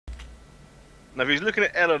Now, if he's looking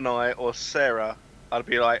at Elenai or Sarah, I'd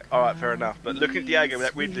be like, alright, fair enough. But looking at Diego with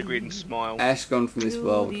that wintergreen smile. Ash gone from this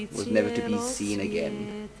world was never to be seen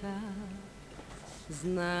again.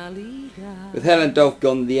 With Hel and Dolph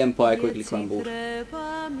gone, the Empire quickly crumbled.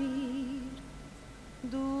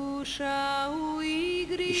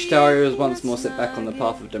 Ishtaria was once more set back on the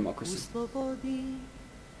path of democracy.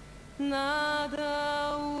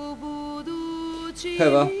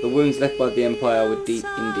 However, the wounds left by the Empire were deep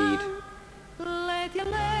indeed.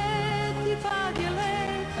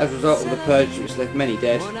 As a result of the purge which left many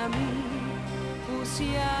dead,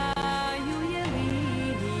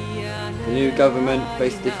 the new government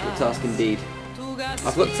faced a difficult task indeed.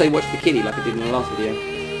 I forgot to say watch the kiddie like I did in the last video.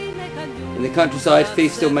 In the countryside,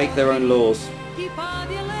 thieves still make their own laws.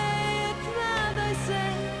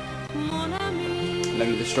 And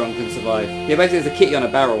only the strong can survive. Yeah, basically there's a kitty on a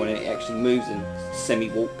barrel and it actually moves and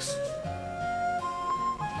semi-walks.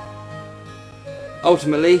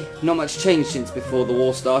 Ultimately, not much changed since before the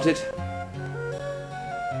war started.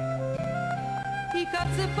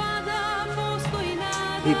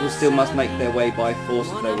 People still must make their way by force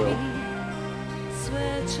if they will.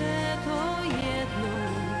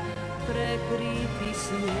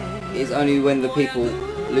 It is only when the people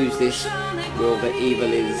lose this will that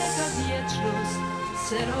evil is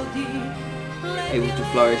able to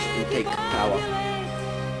flourish and take power.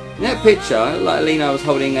 In that picture, like Lena was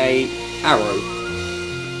holding a arrow.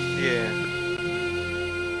 Yeah.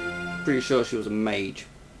 Pretty sure she was a mage.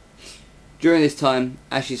 During this time,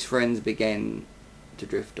 Ash's friends began to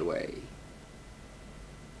drift away.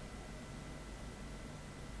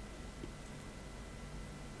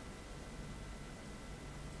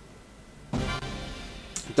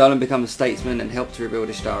 Dylan became a statesman and helped to rebuild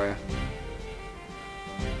Ishtaria.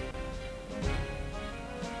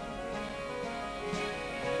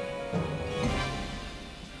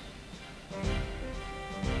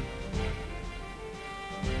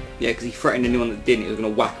 Yeah, because he threatened anyone that didn't, he was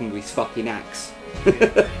going to whack them with his fucking axe.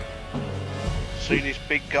 See this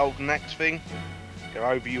big golden axe thing? Go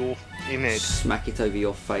over your head. Smack it over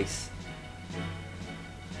your face.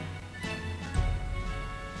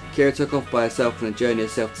 Kira took off by herself on a journey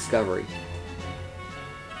of self-discovery.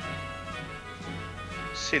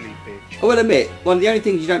 Silly bitch. I will admit, one of the only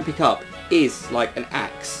things you don't pick up is like an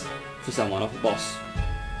axe for someone off a boss.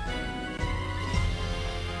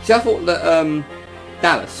 See, I thought that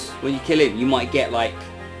Dallas, when you kill him, you might get like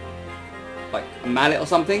a mallet or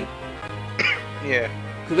something. Yeah.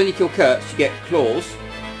 Because when you kill Kurtz, you get claws.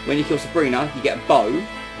 When you kill Sabrina, you get a bow.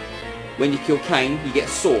 When you kill Kane, you get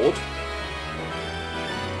a sword.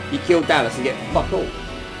 You kill Dallas and get fuck all.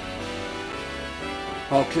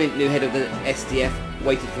 While Clint, new head of the SDF,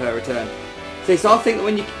 waited for her return. See, so I think that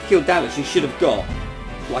when you kill Dallas, you should have got,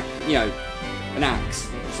 like, you know, an axe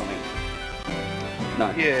or something.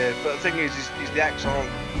 No. Yeah, but the thing is the axe aren't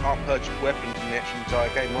purchased weapons in the actual entire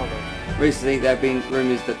game, are they? Recently, there have been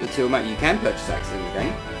rumours that the two are mate. You can purchase axes in the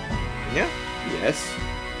game. Yeah? Yes.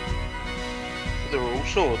 They're all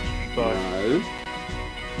swords you buy. No.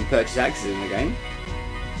 You purchase axes in the game.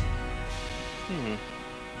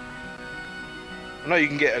 I know you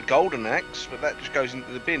can get a golden axe, but that just goes into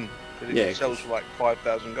the bin. Because it sells for like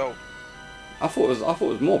 5,000 gold. I thought it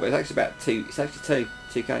was more, but it's actually about 2. It's actually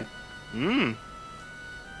 2k. Hmm.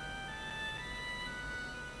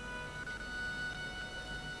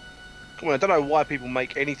 Come on, I don't know why people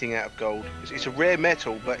make anything out of gold. It's a rare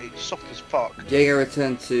metal, but it's soft as fuck. Diego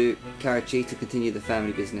returned to Karachi to continue the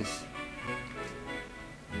family business.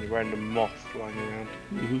 And the random moth flying around.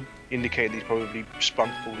 Indicated he's probably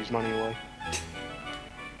spunk all his money away.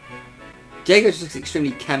 Diego just looks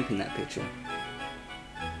extremely camp in that picture.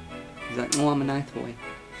 He's like, oh, I'm a nice boy.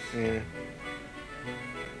 Yeah.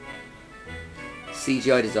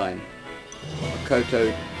 CGI design.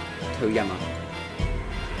 Makoto Toyama.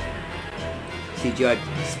 CGI.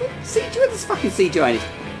 This fucking CGI in his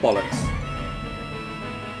bollocks.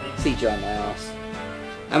 CGI in my ass.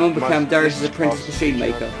 Amon became Darius' apprentice machine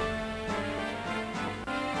maker.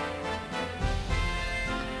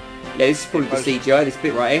 Yeah, this is probably the CGI, this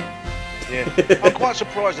bit right here. Yeah. I'm quite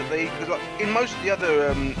surprised that because like, in most of the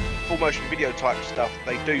other full motion video type stuff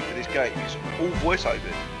they do for this game, it's all voiceover,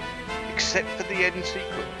 except for the end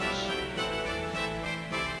sequence.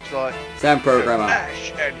 It's like sound programmer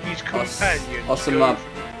Ash and his companion. Osama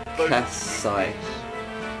Kasai.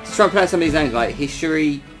 Let's try and pronounce some of these names like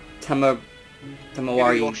Hishuri Tamawari.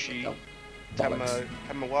 Oh,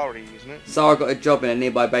 Tamawari, isn't it? Sarah got a job in a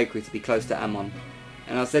nearby bakery to be close to Amon.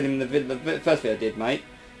 And I said in the first video I did, mate,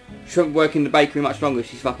 she won't work in the bakery much longer if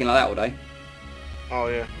she's fucking like that all day. Oh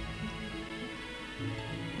yeah.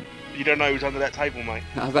 You don't know who's under that table, mate.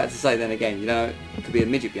 I was about to say then again, you know, it could be a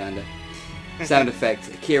midget behind her. Sound effects,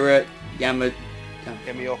 Akira Yamioka.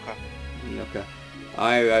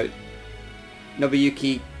 I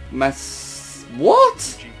Nobuyuki What?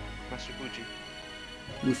 Masuguchi.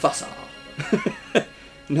 Mufasa.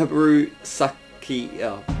 Noboru Saki.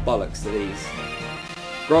 Oh, bollocks to these.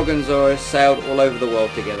 Gorgonzora sailed all over the world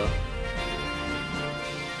together.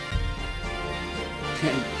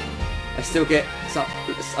 I still get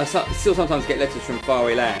still sometimes get letters from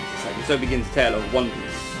faraway lands. It's like, and so begins a tale of wonders.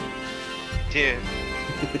 Yeah.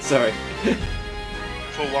 Sorry.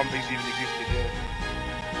 Before One Piece even existed, yeah.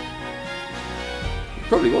 It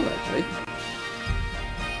probably was actually.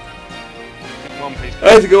 One Piece.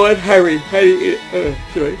 How's it going, Harry?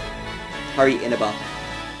 Sorry. Harry Inaba.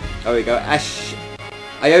 Oh, we go.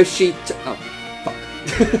 Ayoshi. Oh, fuck.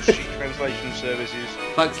 Sheet translation services.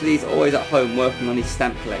 Huxley's always at home working on his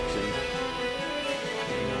stamp collection.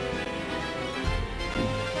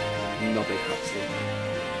 Not big Huxley.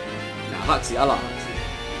 No, Huxley, I like Huxley.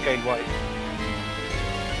 Gained weight.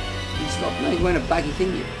 He's not, no, he's wearing a baggy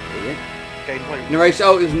thing, you idiot. Gained weight. Narration,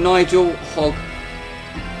 oh, it was Nigel Hogg.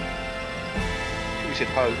 We said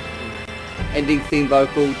Ho. Ending theme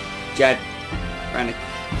vocal, Jad Rannick.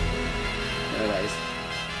 There that is.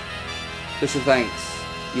 Special thanks,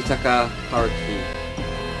 Yutaka Haruki.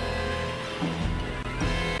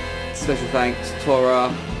 Special thanks,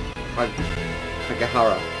 Tora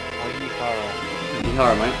Hagahara.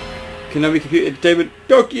 Hagahara, mate. Konami Computer Entertainment,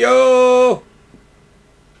 Tokyo!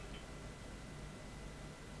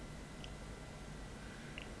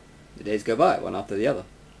 The days go by, one after the other.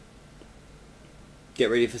 Get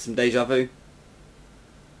ready for some deja vu.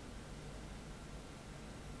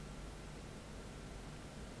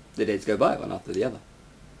 The days go by, one after the other.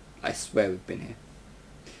 I swear we've been here.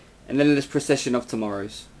 An endless procession of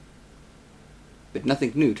tomorrows. But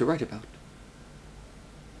nothing new to write about.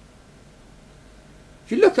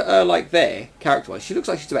 If you look at her like there, character-wise, she looks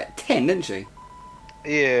like she's about 10, doesn't she?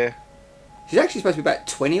 Yeah. She's actually supposed to be about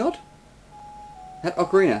 20 odd. That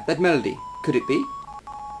ocarina, that melody, could it be?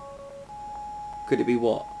 Could it be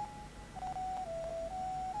what?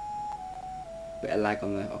 Bit of lag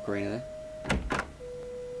on the ocarina there.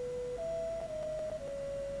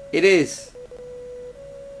 It is!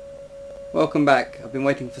 Welcome back. I've been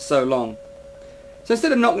waiting for so long. So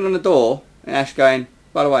instead of knocking on the door and Ash going,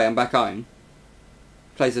 by the way, I'm back home,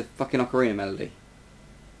 plays a fucking ocarina melody.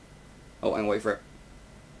 Oh, and wait for it.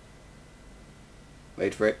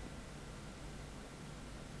 Wait for it.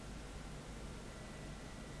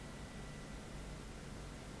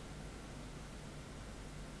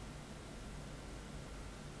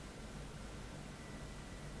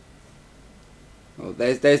 Oh,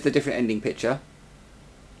 there's the different ending picture.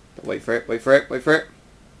 But wait for it, wait for it, wait for it.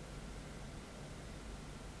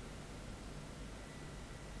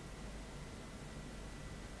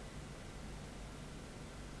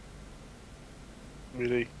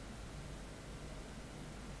 Really?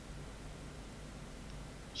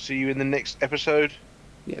 See you in the next episode?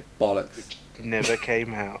 Yeah, bollocks. Which never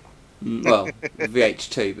came out. Well,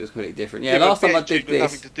 VH2, but it's completely different. Yeah, last time I did this...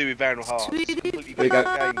 nothing to do with Vandel Hearts. Completely There we go.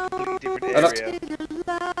 different game, completely different area.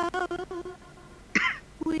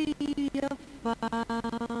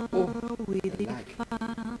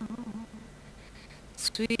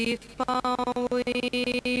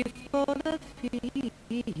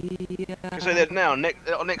 So then now,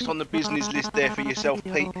 next on the business list there for yourself,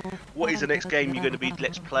 Pete, what is the next game you're going to be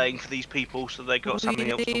let's playing for these people so they've got something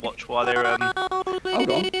else to watch while they're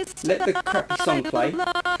Hold on, let the crappy song play.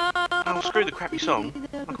 Oh, screw the crappy song.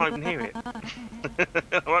 I can't even hear it.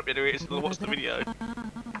 I won't be able to hear it until I watch the video.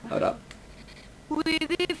 Hold up.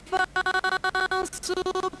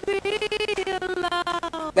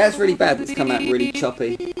 That's really bad, that's come out really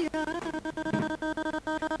choppy.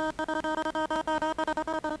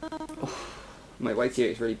 Mate, wait till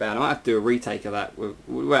it's really bad. I might have to do a retake of that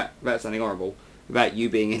without something horrible. Without you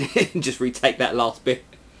being in it and just retake that last bit.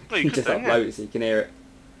 Oh, you just could, upload it so you can hear it.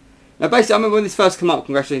 Now basically, I remember when this first came up,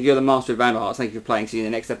 congratulations, you're the master of Vandel Hearts, thank you for playing, see you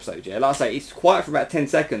in the next episode, yeah. Like I say, it's quiet for about 10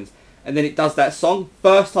 seconds, and then it does that song.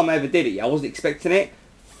 First time I ever did it, yeah, I wasn't expecting it.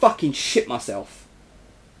 Fucking shit myself.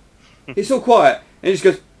 It's all quiet, and it just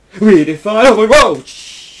goes, really fine, oh my god!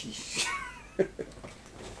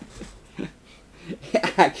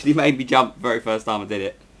 It actually made me jump the very first time I did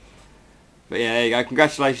it. But yeah, there you go.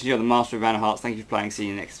 Congratulations, you're the master of Vandel Hearts. Thank you for playing. See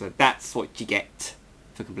you in the next episode. That's what you get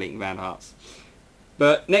for completing Vandel Hearts.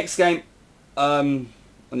 But next game on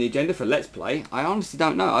the agenda for Let's Play, I honestly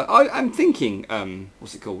don't know. I'm thinking,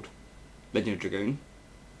 what's it called? Legend of Dragoon.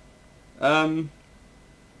 But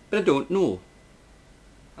I don't know.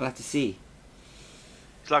 I'll have to see.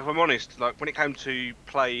 like if I'm honest, like when it came to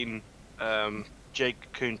playing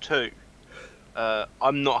Jake Coon 2,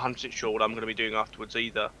 I'm not 100% sure what I'm going to be doing afterwards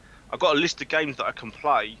either. I've got a list of games that I can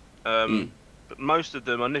play, but most of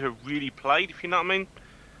them I never really played, if you know what I mean.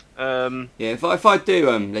 Yeah, if I do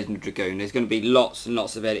Legend of Dragoon, there's going to be lots and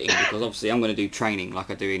lots of editing because obviously I'm going to do training like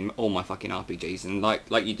I do in all my fucking RPGs, and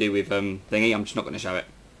like you do with thingy, I'm just not going to show it.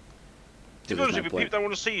 To be honest with you, people don't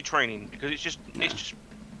want to see you training because it's just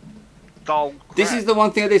dull crap. This is the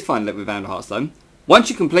one thing I did find with Vandel Hearts though. Once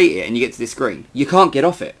you complete it and you get to this screen, you can't get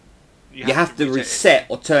off it. You have to reset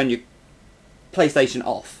or turn your PlayStation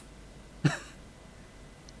off.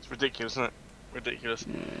 It's ridiculous, isn't it? Ridiculous.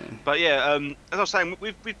 Yeah. But yeah, as I was saying,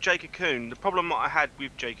 with Jake Coon, the problem that I had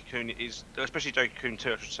with Jake Coon is, especially Jake Coon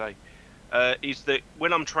 2 I should say, is that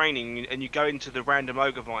when I'm training and you go into the random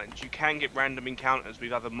ogre vines, you can get random encounters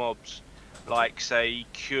with other mobs, like say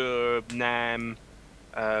Cure, Nam,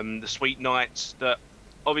 the Sweet Knights, that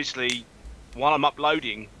obviously while I'm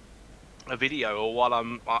uploading a video or while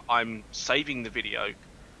I'm saving the video,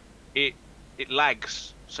 it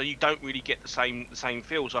lags, so you don't really get the same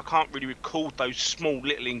feel. So I can't really record those small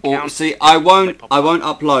little encounters. Well, see, I won't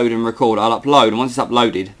upload and record. I'll upload, and once it's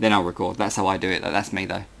uploaded, then I'll record. That's how I do it. That's me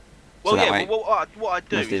though. Well, so yeah. Well, what I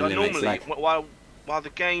do is I normally, while the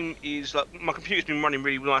game is like, my computer's been running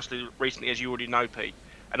really nicely recently, as you already know, Pete,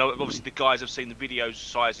 and obviously the guys have seen the video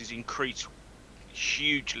sizes increase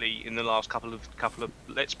hugely in the last couple of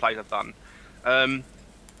Let's Plays I've done.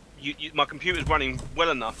 My computer's running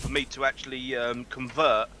well enough for me to actually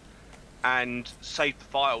convert and save the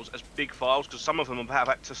files as big files, because some of them I've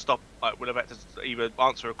had to stop, like when I've had to either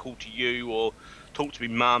answer a call to you or talk to me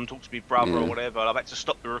mum, talk to me brother or whatever. I've had to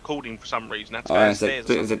stop the recording for some reason. I had to go downstairs.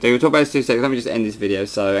 We'll talk about this 2 seconds. Let me just end this video.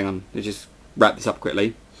 So hang on, let's just wrap this up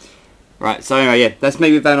quickly. Right. So anyway, yeah, that's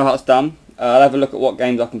me with Vandel Hearts done. I'll have a look at what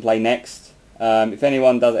games I can play next. If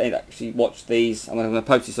anyone does actually watch these, I'm going to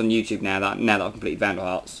post this on YouTube now that I've completed Vandel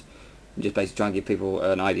Hearts. And just basically try and give people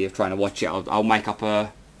an idea of trying to watch it. I'll make up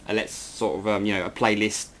a let's sort of you know, a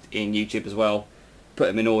playlist in YouTube as well, put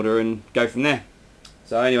them in order and go from there.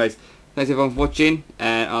 So anyways, thanks everyone for watching,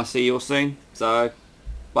 and I'll see you all soon. So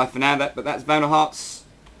bye for now. But that's Vandel Hearts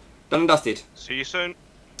done and dusted. See you soon.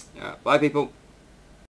 Bye people.